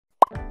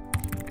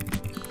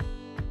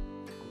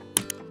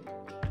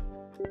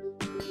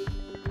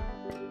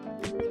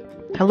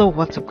Hello,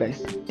 what's up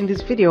guys? In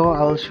this video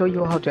I'll show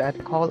you how to add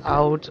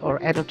callouts or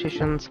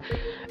annotations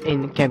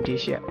in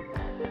Camtasia.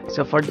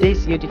 So for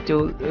this you need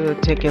to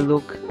take a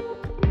look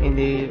in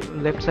the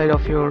left side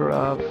of your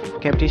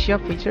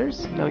Camtasia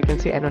features. Now you can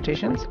see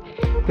annotations.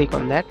 Click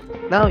on that.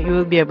 Now you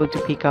will be able to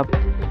pick up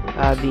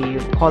the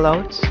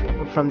callouts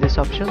from this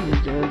option,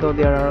 though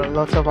there are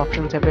lots of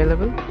options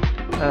available,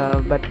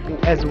 but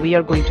as we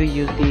are going to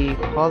use the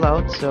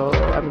callouts, so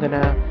I'm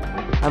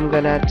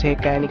gonna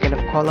take any kind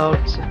of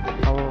callouts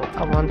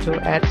I want to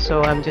add.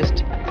 So I'm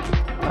just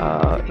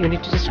you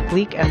need to just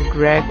click and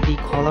drag the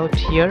callout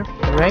here.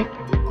 Right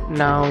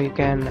now you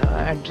can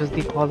adjust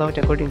the callout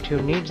according to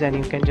your needs, and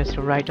you can just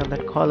write on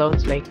that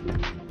callouts, like,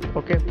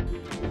 okay,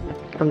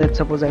 and let's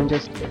suppose I'm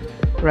just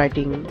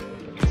writing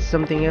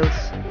something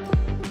else.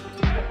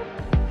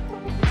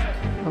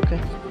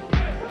 Okay,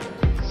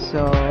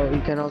 so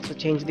you can also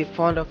change the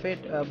font of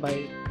it by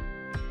in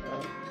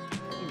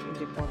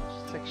the font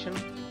section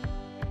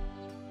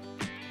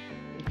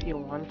if you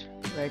want,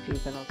 right? You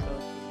can also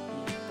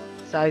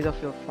the size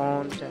of your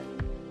font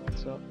and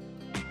also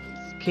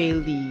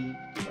scale the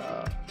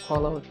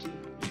callout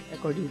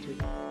according to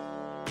it,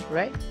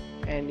 right?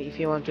 And if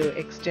you want to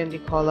extend the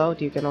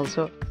callout, you can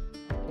also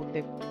put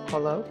the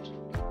callout.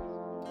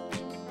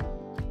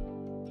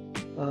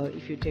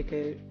 If you take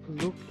a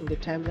look in the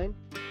timeline,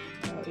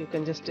 you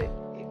can just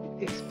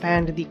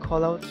expand the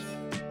callout.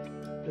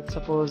 Let's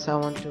suppose I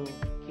want to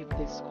keep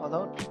this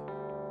callout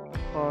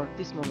for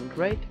this moment,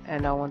 right?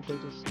 And I want to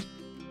just,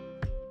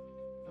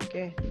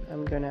 okay,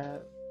 I'm gonna,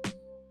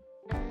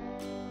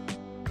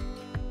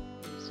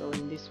 so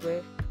in this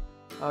way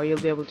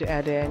you'll be able to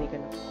add any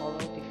kind of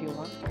callout if you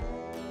want.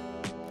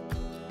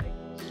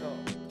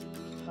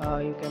 So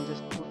you can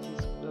just put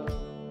this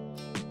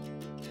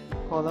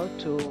callout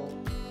to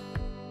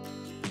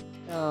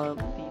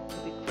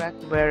the track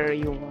where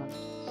you want.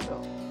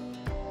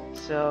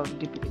 So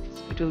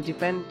it will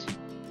depend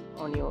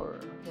on your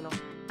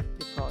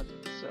the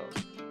project. So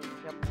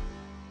yep.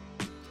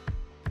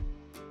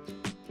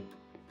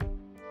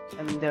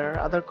 And there are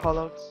other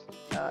callouts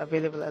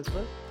available as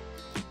well,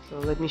 so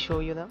let me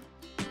show you them.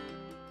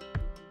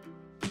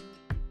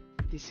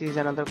 This is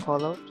another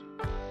callout.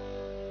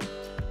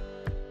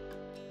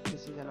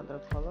 This is another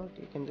callout.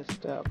 You can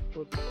just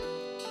put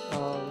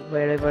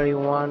wherever you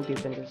want. You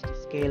can just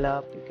scale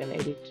up, you can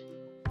edit,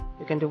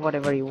 you can do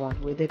whatever you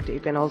want with it. You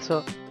can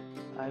also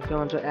if you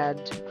want to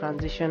add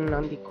transition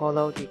on the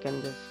callout, you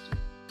can just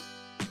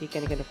pick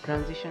any kind of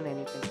transition and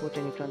you can put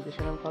any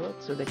transition on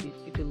callout so that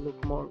it will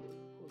look more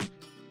good.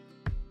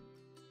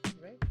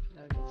 Right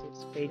now you can see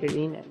it's faded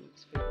in and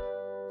it's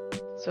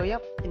faded. So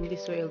yep, in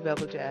this way you'll be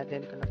able to add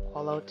any kind of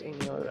callout in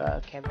your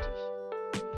Camtasia.